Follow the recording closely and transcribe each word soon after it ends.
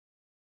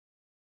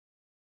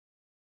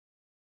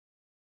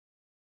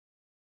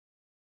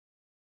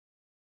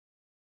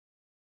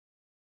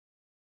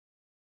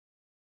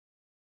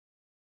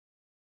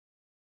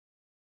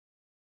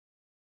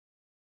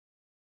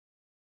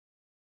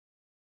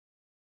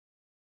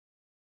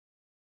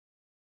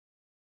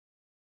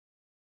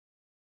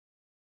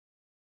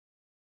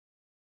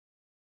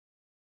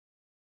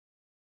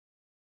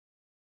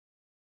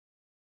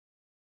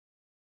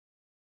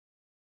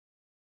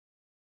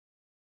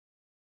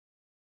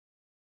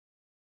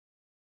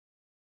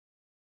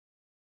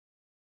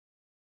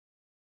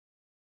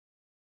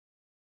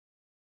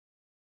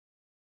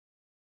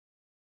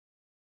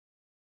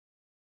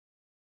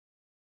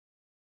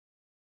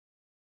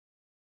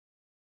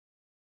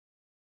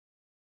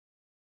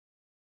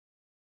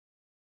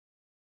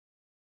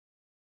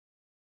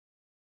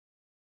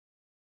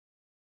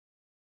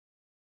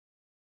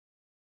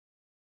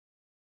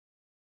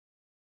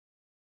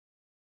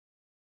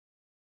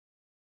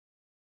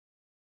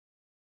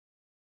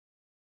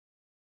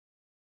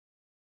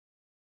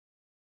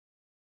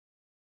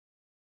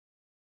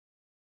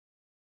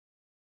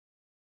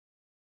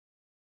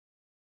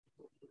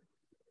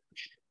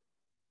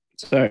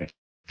Sorry.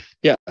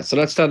 Yeah, so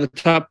let's start at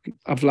the top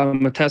of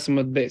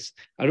Lamatesim base.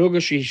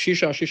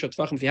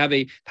 If you have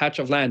a patch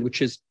of land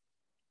which is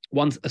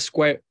a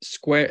square, a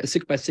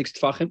 6x6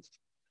 tvachim,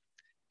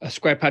 a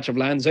square patch of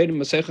land,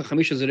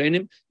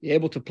 you're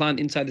able to plant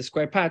inside the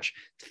square patch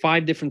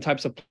 5 different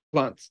types of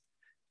plants.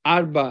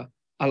 Arba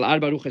al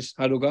arba ruches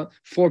haruga,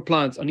 4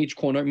 plants on each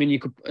corner. I mean, you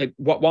could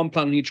 1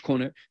 plant on each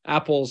corner.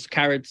 Apples,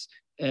 carrots,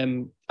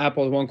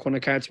 apples 1 corner,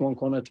 carrots 1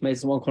 corner,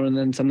 tomatoes 1 corner, and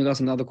then something else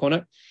in the other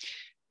corner.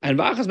 And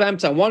v'achas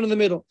b'emtza, 1 in the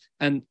middle.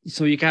 And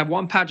so you can have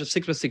 1 patch of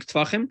 6x6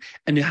 tvachim,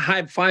 and you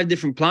have 5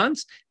 different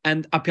plants.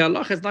 And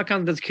apialach is not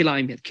counted as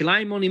kilayim yet.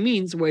 Kilayim only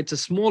means where it's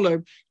it's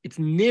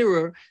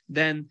nearer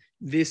than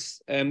this.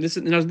 This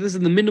is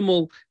the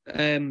minimal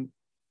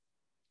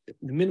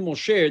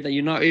share that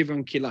you're not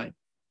even kilayim.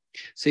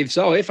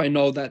 So if I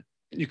know that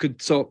you could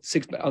sow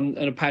 6 on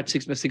a patch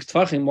 6x6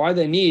 tvachim, why do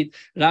they need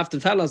Rav to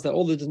tell us that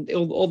all the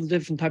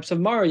different types of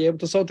mar you're able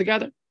to sow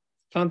together,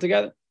 plant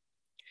together?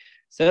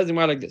 Says the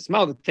more like this.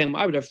 I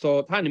would have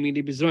thought,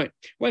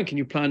 when can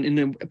you plant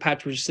in a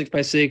patch which is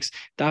 6x6,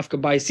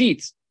 dafka by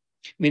seeds,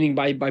 meaning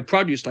by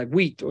produce like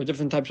wheat or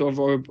different types of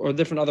or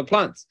different other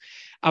plants?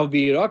 I would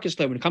be when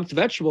it comes to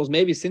vegetables,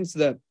 maybe since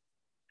the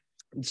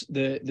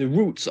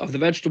roots of the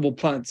vegetable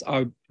plants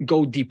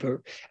go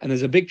deeper, and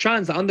there's a big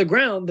chance that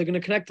underground they're going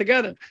to connect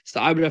together. So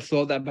I would have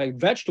thought that by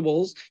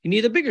vegetables you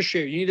need a bigger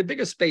share, you need a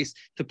bigger space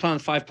to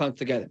plant 5 plants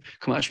together.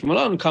 Kamash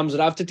Malon comes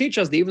out to teach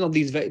us that even though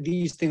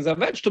these things are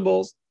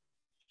vegetables,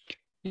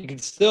 you can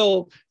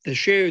still, the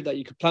share that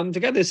you could plant them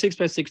together is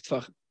 6x6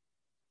 tvachim.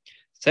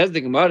 Says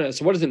the Gemara.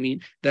 So what does it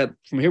mean? That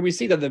from here we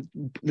see that the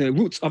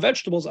roots of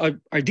vegetables are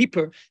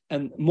deeper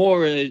and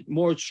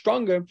more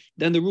stronger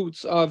than the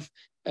roots of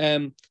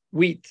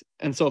wheat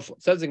and so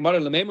forth. Says the Gemara,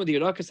 you're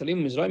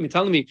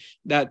telling me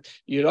that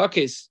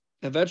Yerakis,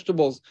 the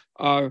vegetables,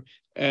 are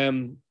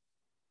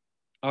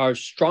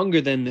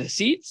stronger than the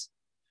seeds?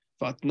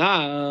 But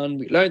now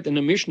we learned in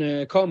the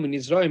Mishnah,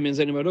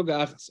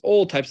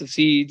 all types of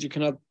seeds, you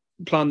cannot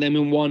plant them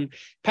in one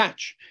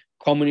patch.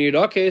 Common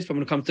Yerakis, but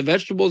when it comes to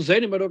vegetables,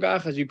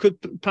 you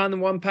could plant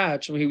in one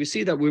patch. And here we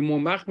see that we're more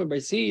machmer by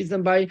seeds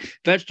than by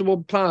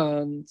vegetable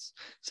plants.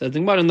 So the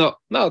Gemara, no,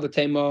 the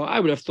Tema, I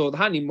would have thought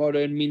Hani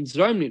Mora means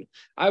Raimlin.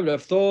 I would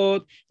have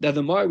thought that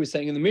the Mara we're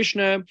saying in the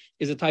Mishnah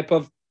is a type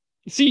of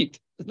seed.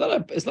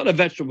 It's not a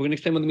vegetable. We're going to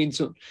explain what it means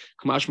soon.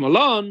 Kamash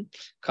Malon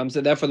comes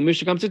to, therefore the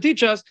Mishnah comes to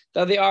teach us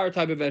that they are a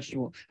type of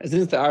vegetable. And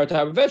since they are a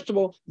type of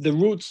vegetable, the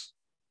roots,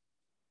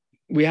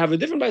 we have a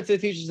different bite that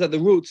teaches that the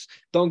roots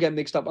don't get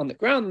mixed up on the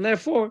ground, and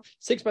therefore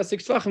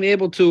 6x6 tvachim be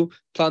able to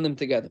plant them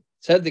together.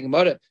 Said the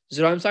Gemara,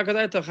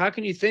 how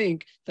can you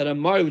think that a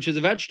mar, which is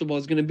a vegetable,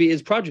 is going to be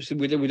his produce?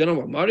 We don't know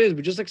what mar is.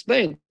 We just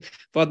explained,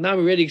 but now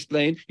we already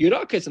explained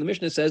Yerakis, and the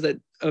Mishnah says that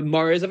a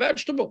mar is a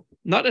vegetable,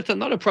 not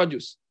a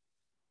produce.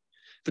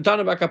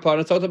 V'tana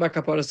Bakapara, Sota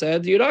Bakapara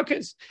said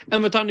Yerakis,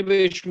 and V'tani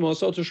B'Shmuel,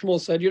 Sota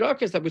Shmuel said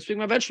Yerakis, that we're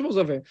speaking about vegetables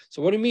over here.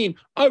 So what do you mean?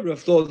 I would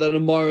have thought that a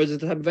mar is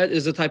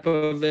a type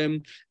of a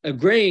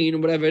grain or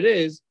whatever it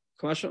is.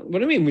 What do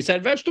you mean? We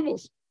said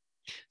vegetables.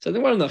 So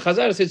then what? The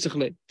Chazaris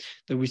Hitzichle.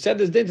 That we said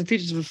this day to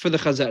teach us for the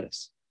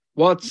Chazaris.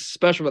 What's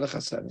special about the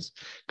Chazaris?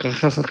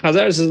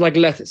 Chazaris is like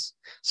lettuce.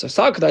 So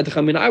I would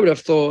have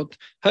thought,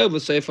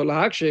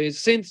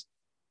 since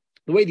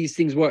the way these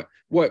things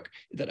work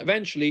that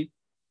eventually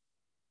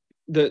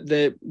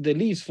the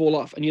leaves fall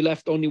off and you're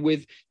left only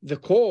with the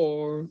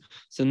core.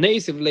 So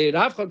native layered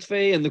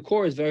avchatfei, and the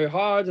core is very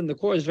hard, and the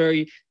core is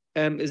very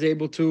is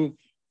able to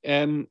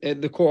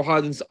the core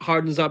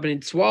hardens up and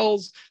it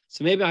swells.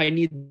 So maybe I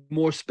need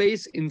more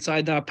space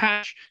inside that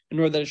patch in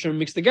order that it shouldn't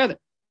mix together.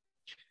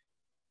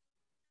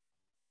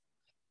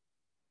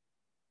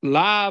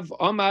 Lav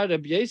Amar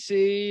Rabbi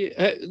Yesi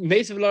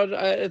Meisiv Lord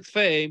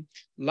Etfei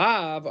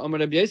Lav Amar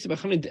Rabbi Yesi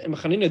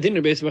Bechanina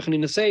Dinner Beis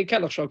Bechanina Say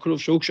Kelach Shal Kuluv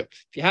Shuksha.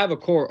 If you have a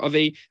core of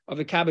a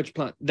cabbage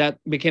plant that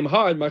became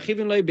hard,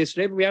 Marchivin Lei Beis,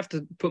 we have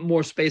to put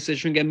more space so it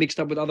shouldn't get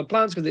mixed up with other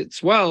plants because it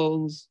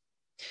swells.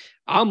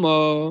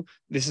 Alma,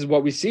 this is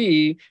what we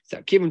see.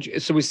 So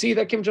we see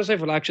that Kim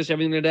Joseph will actually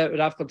everything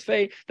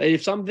that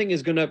if something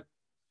is gonna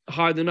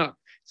harden up,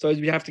 so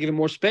we have to give it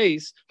more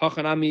space. So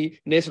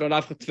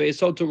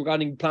too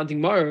regarding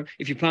planting mar,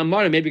 if you plant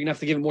mar, maybe you're gonna have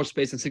to give it more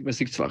space than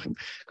 6x6 tvachim.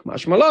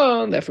 Kamash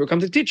Malon, therefore, come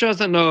to teach us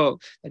that no,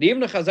 that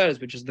even the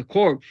chazaris, which is the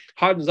core,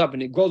 hardens up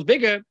and it grows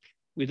bigger,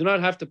 we do not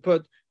have to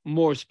put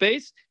more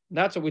space.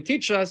 That's what we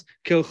teach us.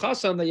 Kil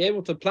chasan, that you're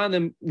able to plant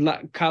them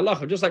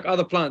kalacha, just like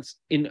other plants.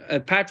 In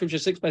a patch which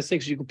is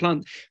 6x6, you can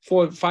plant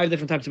 4 or 5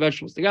 different types of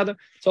vegetables together.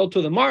 So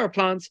to the mara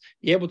plants,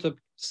 you're able to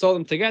sow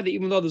them together,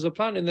 even though there's a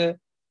plant in the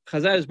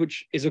chazaris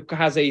which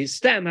has a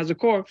stem, has a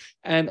core,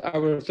 and I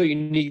would thought you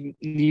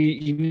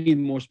need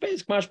more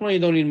space. You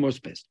don't need more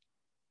space.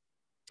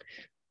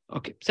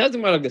 Okay, says the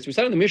Gemara like this. We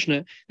said in the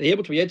Mishnah that you're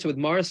able to be with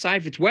mara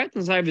side if it's wet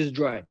and side if it's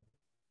dry.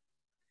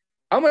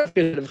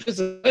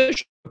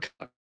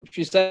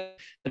 She said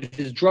that if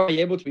it's dry,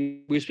 you're able to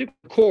be, we speak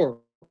the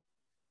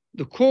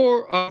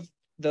core of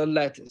the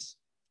lettuce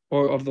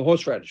or of the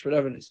horseradish,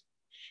 whatever it is.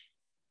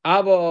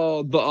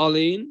 Ava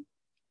ba'alin,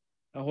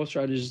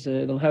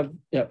 Horseradishes don't have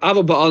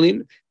ava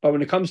ba'alin, but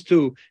when it comes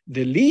to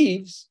the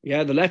leaves,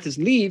 the lettuce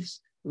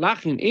leaves,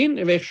 lachin in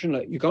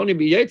you can only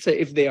be yetze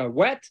if they are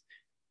wet,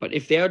 but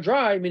if they are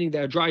dry, meaning they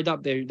are dried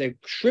up, they're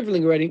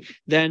shriveling already,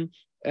 then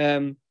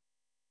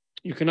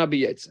you cannot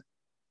be yetze.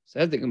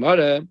 Says the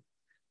Gemara,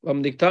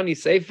 if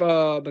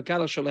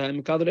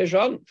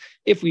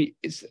we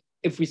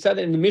said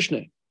it in the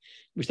Mishnah.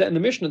 We said in the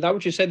Mishnah that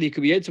what you said that you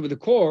could be yetzer with the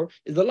core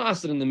is the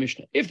last in the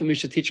Mishnah. If the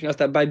Mishnah is teaching us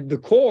that by the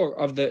core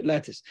of the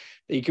lettuce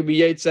that you could be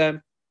yetzer,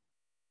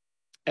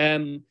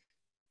 the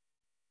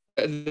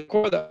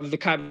core of the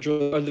cabbage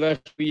or the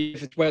vegetable,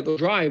 if it's wet or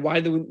dry,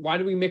 why do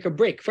we make a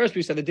break? First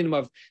we said the dinim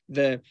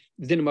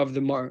of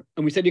the mar,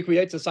 and we said you could be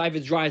yetzer side if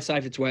it's dry, side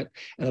if it's wet,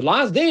 and the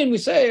last din we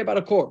say about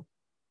a core.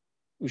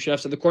 We should have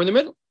said the core in the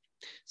middle.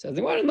 Says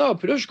the Gemara, no,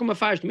 Perush come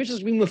mafarish. The Mishnah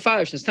is being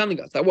mafarish. It's telling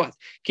us that what?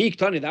 Ki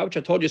Tani, that which I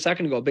told you a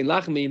second ago, ben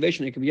lachem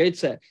invasion, it can be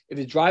yetzer. If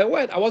it's dry or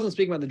wet, I wasn't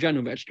speaking about the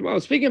general vegetable. I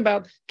was speaking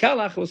about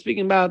kalach. I was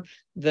speaking about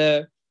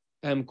the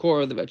core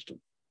of the vegetable.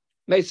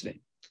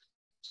 Meisvei.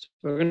 So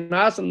we're going to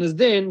ask on this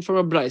din from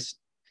a brayse.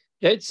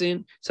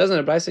 Yetzin says in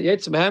a brayse,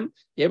 yetzer behem,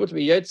 you're able to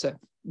be yetzer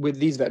with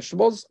these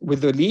vegetables,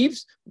 with the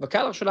leaves, the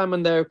kalach shalam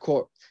and their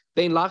core.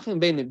 Ben lachem,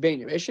 ben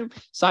yeveshim.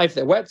 Say if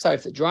they're wet, say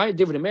if they're dry.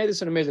 Different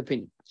medicine and a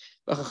opinion.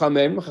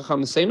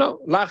 Chacham say no.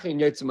 Lachin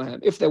yetzer mahem.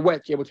 If they're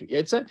wet, you're able to be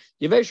yetzer.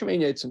 Yeveshim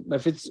ain't yetzer.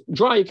 If it's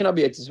dry, you cannot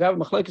be yetzer. So we have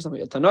machlekes on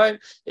Tanoim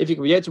if you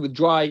can be yetzer with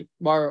dry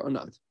mar or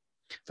not.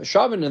 For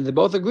Shavin, and they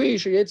both agree,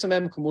 yetzer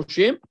mahem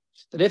kumushim,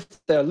 that if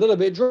they're a little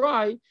bit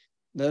dry,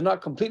 they're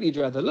not completely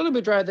dry. They're a little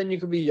bit dry, then you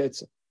can be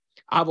yetzer.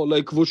 Avo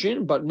loy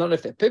kavushin, but not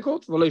if they're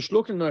pickled. V'loy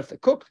shlukin, not if they're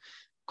cooked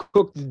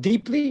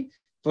deeply.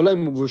 V'loy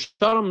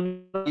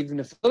muvusharim, even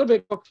if a little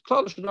bit cooked.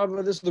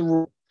 This is the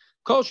rule.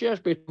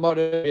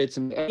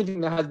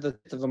 Anything that has the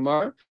taste of a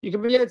mar, you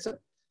can be yetzer.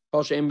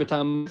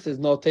 There's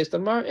no taste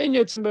of mar, and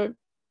yetzer,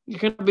 you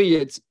can be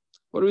yetzer.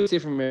 What do we see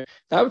from here?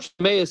 That which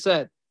the Meir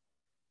said,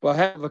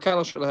 that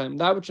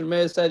which the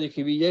Meir said, you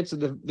can be yetzer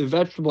the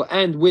vegetable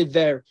and with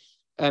their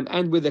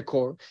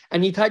core.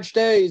 And he touched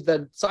there is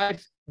that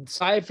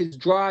saif is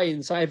dry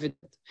and saif it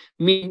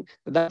mean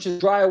that which is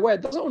dry or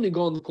wet doesn't only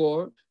go on the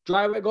core,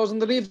 dry or wet goes on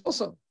the leaves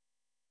also.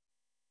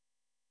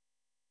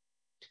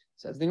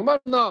 Says the Gemara,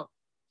 no.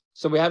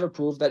 So we have a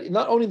proof that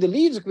not only the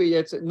leaves can be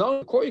yetzer, not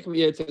only the core you can be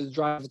yetzer if it's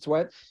dry, if it's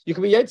wet. You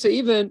can be yetzer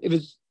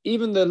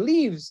even the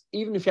leaves,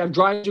 even if you have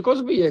dry, you can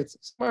also be yetzer.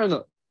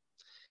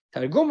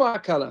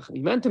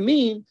 He meant to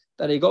mean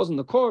that it goes in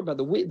the core, but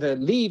the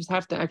leaves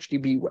have to actually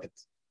be wet.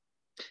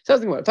 Says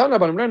the Gemara, talking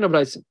about him, you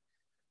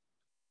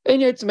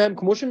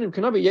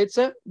cannot be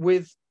yetzer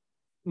with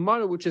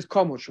mara which is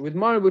komush, with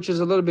mara which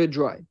is a little bit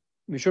dry.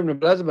 Mishum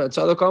Rabbi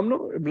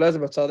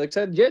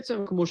said yetzer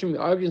and kumushim. The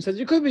argument says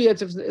you could be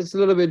yetzer if it's a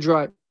little bit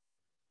dry.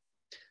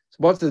 So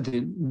what's the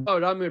din?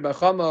 It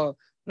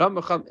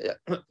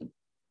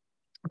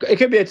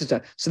could be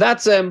yetzer.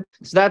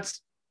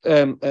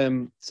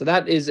 So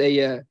that is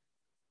a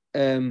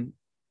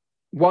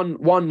one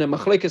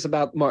machlekes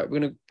about mar. We're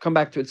going to come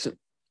back to it soon.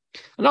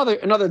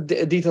 Another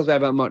details we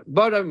have about mar.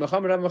 But Rabbi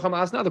Muhammad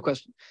asked another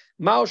question.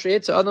 What is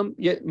the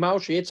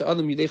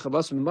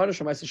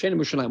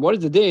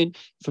din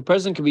if a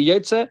person can be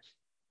yetzer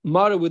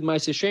mara with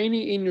Masechta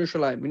in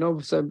Yerushalayim? We know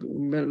we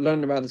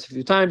learned about this a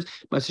few times.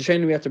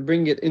 Masechta, we have to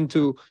bring it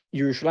into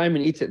Yerushalayim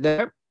and eat it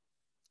there.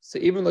 So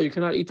even though you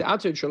cannot eat it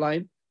outside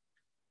Yerushalayim,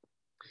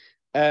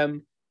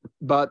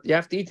 but you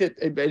have to eat it.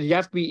 You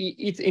have to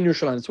eat in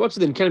Yerushalayim. So what's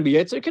the din? Can it be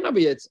yetzer? It cannot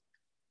be yetzer.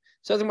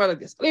 Says the like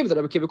this. Leave that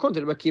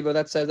Rabbi Kiva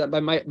that says that by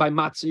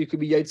matzah you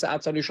could be yetzer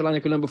outside Yerushalayim. You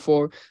could learn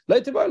before.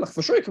 Later,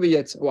 for sure you could be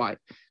yetzer. Why?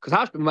 Because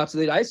hash matzah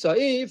deiraisa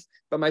if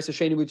by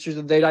Masechta which is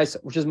the deiraisa,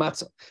 which is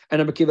matzah,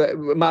 and Rabbi Kiva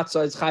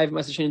matzah is chayiv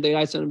Masechta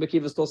deiraisa, and Rabbi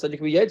Kiva still said you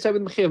can be yetzer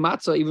with mechiv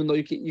matzah even though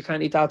you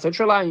can't eat outside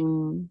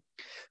Yerushalayim.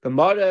 The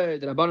mara,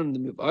 the rabbanon,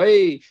 the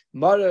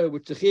mara,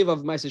 which the chiv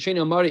of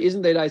Masechta mara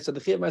isn't deiraisa. The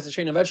chiv of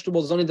Masechta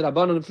vegetables is only the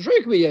rabbanon. For sure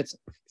you can be yetzer.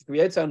 If you can be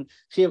yetzer on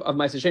chiv of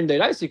Masechta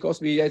deiraisa, you can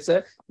also be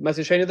yetzer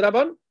Masechta the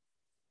rabbanon.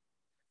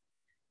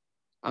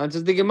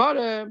 Answers the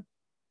Gemara.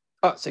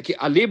 When do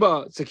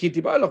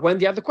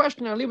you have the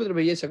question? What's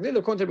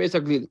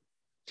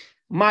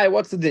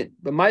the din?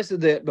 But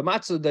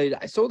matzah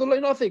deiraisa. So the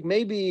nothing.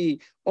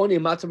 Maybe only a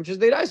matzah which is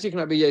deiraisa you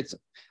cannot be yetzer.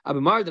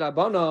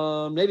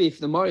 Maybe if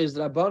the mar is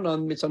the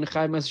rabbanon, it's only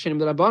chayiv Masechta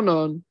the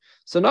rabbanon.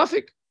 So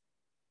nothing.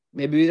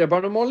 Maybe the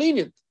rabbanon more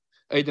lenient.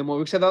 The more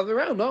we said the other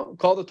way around. No,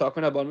 call the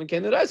talking rabbanon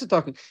came the deiraisa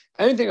talking.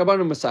 Anything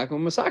rabbanon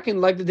masakin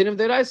like the din of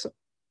deiraisa,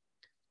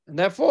 and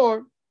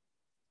therefore.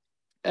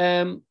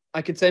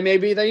 I could say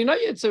maybe that you're not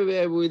yet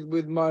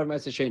with Mara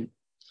Masechta.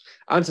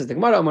 Answers the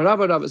Gemara.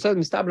 Rabbi says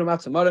mistabla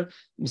matzah Mara.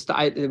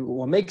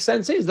 What makes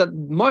sense is that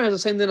Mara has the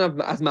same thing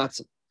as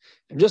matzah,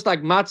 and just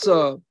like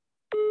matzah,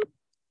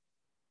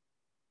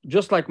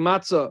 just like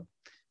matzah,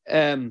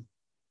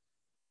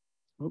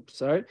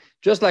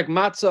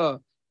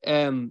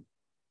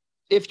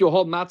 if your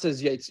whole matzah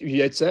is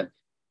yetzer,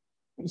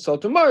 so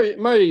tomorrow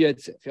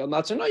yetzer. If your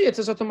matzah not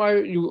yetzer, so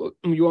tomorrow you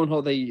won't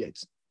hold the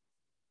yetzer.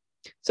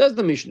 Says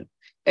the Mishnah.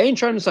 Ain't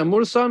trying to say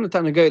Mursan and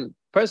Tanagel.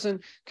 Person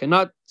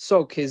cannot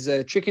soak his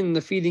chicken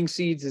feeding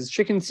seeds, his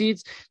chicken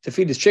seeds to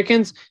feed his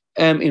chickens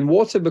in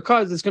water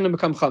because it's going to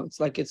become chametz,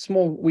 like it's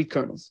small wheat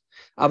kernels.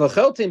 But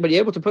you're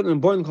able to put them in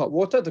boiling hot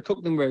water to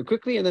cook them very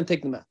quickly and then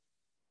take them out.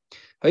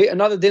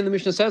 Another day in the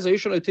Mishnah says, a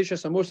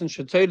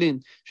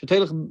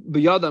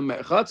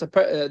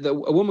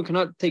woman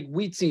cannot take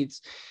wheat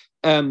seeds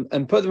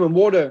and put them in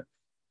water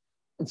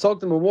and soak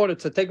them in water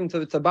to take them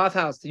to the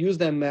bathhouse to use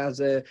them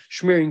as a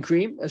smearing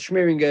cream,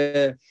 smearing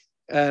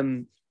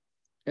on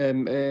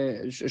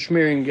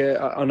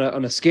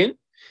a skin,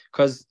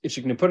 because if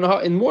she's going to put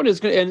it in water, it's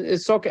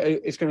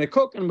going to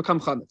cook and become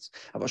chametz.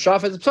 But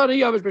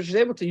she's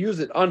able to use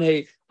it on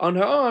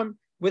her arm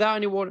without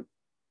any water.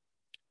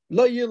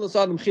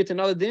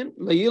 Another din,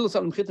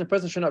 a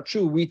person should not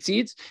chew wheat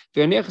seeds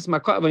and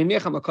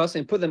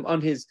put them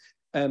on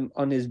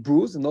his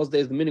bruise. In those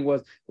days, the meaning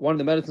was one of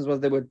the medicines was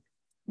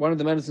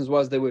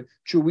they would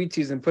chew wheat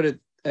seeds and put it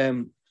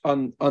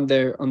on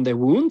their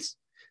wounds.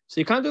 So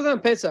you can't do that on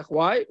Pesach.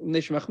 Why?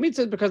 Because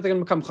they're going to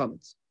become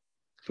chametz.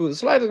 Through the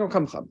slide, they're going to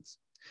become chametz.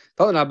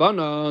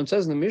 It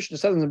says in the Mishnah,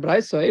 says in the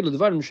Brayso,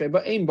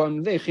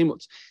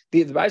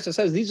 the Brayso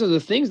says these are the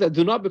things that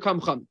do not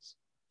become chametz.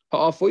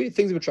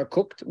 Things which are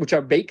cooked, which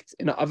are baked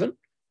in an oven.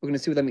 We're going to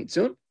see what that means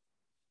soon.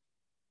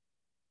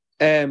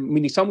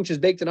 Meaning something which is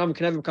baked in an oven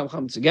can never become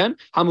chametz again.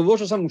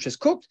 Something which is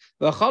cooked,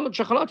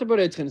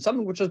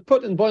 something which is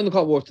put in boiling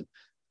hot water.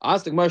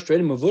 Ask the Gemara straight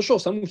in mavushal,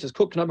 something which is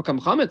cooked cannot become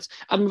chametz.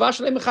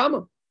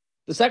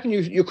 The second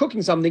you're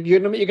cooking something, you're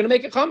going to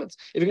make it chametz.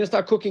 If you're going to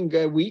start cooking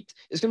wheat,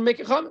 it's going to make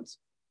it chametz.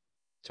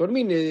 So what do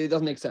you mean it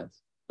doesn't make sense?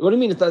 What do you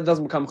mean it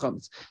doesn't become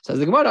chametz? Says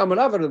the Gemara,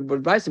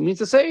 what Bryce means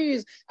to say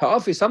is,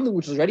 ha'afi, something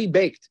which is already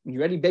baked. When you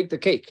already baked the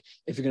cake,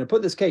 if you're going to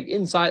put this cake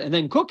inside and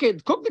then cook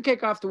the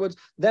cake afterwards,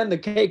 then the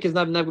cake is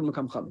never going to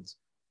become chametz.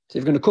 So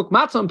if you're going to cook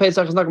matzah on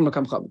Pesach, it's not going to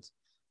become chametz.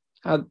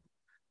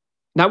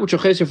 Now, what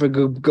you're chesed for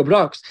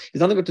gabraks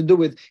is nothing got to do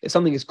with if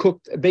something is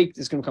cooked, baked,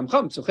 it's going to become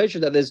chametz. So chesed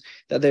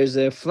that there's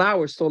a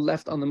flour still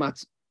left on the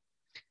matzah.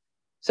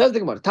 Says the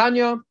Gemara,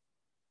 Tanya.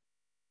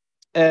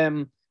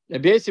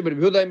 Rabbi says,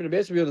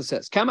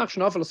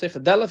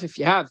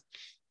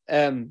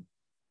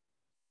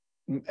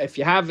 if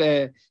you have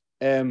a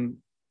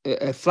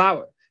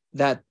flour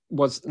that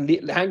was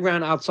hanging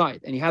around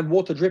outside and you had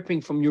water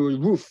dripping from your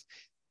roof,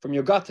 from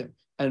your gutter,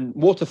 and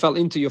water fell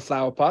into your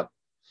flour pot,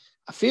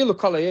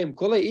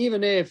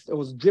 even if it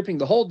was dripping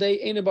the whole day,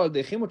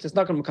 it's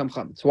not going to become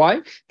chametz.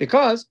 Why?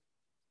 Because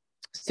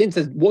since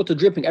there's water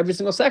dripping every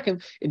single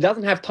second, it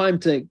doesn't have time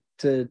to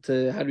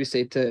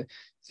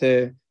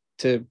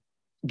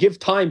give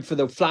time for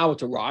the flour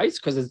to rise,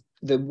 because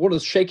the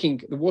water's shaking.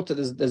 The water,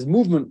 there's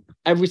movement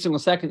every single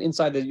second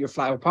inside your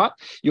flour pot,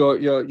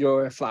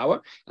 your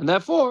flour, and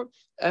therefore,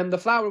 the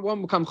flour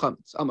won't become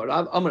chametz.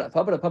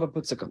 Papa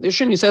puts a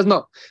condition. He says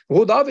no.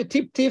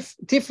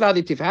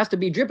 It has to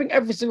be dripping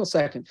every single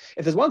second.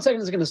 If there's 1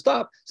 second, it's going to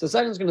stop. So the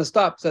second's going to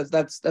stop. So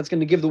that's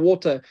going to give the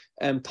water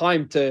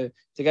time to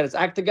get its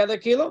act together,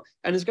 kilo,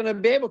 and it's going to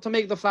be able to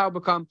make the flour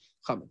become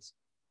chametz.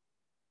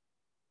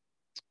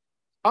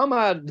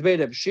 Amar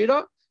Dvei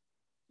Shira,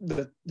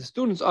 the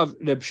students of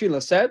Reb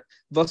Shila said,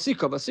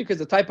 Vasika. Vasika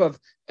is a type of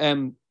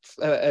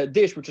a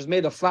dish which is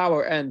made of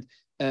flour and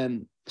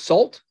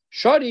salt.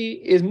 Shari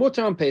is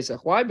mutar on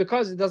Pesach. Why?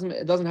 Because it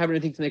doesn't have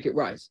anything to make it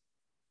rise.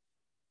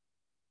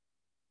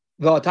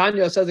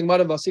 Tanya says the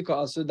Gemara Vasika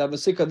also that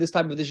Vasika, this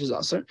type of dish is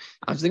also.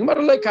 I'm saying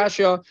Gemara like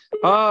Kasha.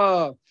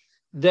 The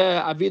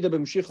Avida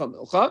b'mshicha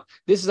milcha.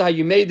 This is how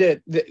you made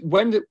it.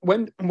 When do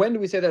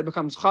we say that it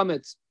becomes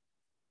chametz?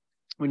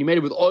 When you made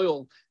it with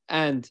oil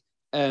and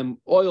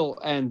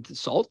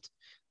salt.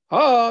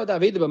 But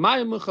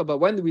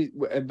when do we?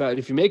 But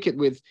if you make it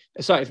with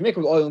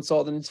oil and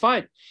salt, then it's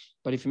fine.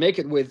 But if you make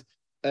it with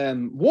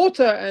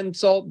water and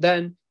salt,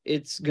 then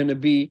it's going to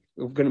become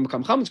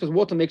chametz, because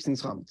water makes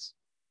things chametz.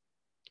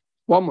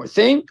 One more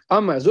thing.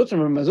 Amar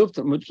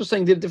Zutra, we're just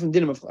saying different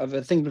din of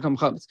things become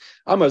chametz.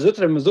 Amar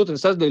Zutra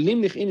says the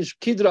limnich inish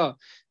kidra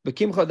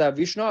bekimcha da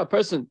vishna. A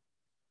person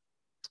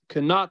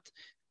cannot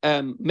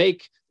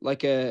make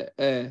like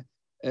a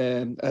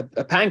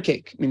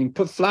pancake, meaning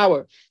put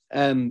flour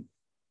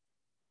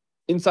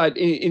inside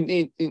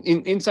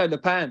the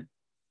pan.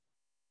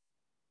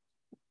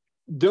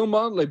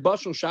 Dilma like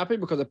bashal shapi,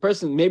 because a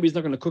person maybe is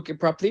not going to cook it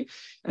properly,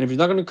 and if he's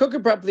not going to cook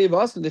it properly, the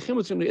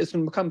chimut is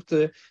going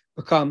to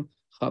become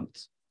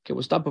chametz. Okay,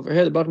 we'll stop over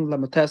here. The bottom of the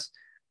Lamates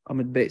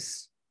Amid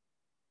base.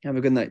 Have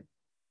a good night.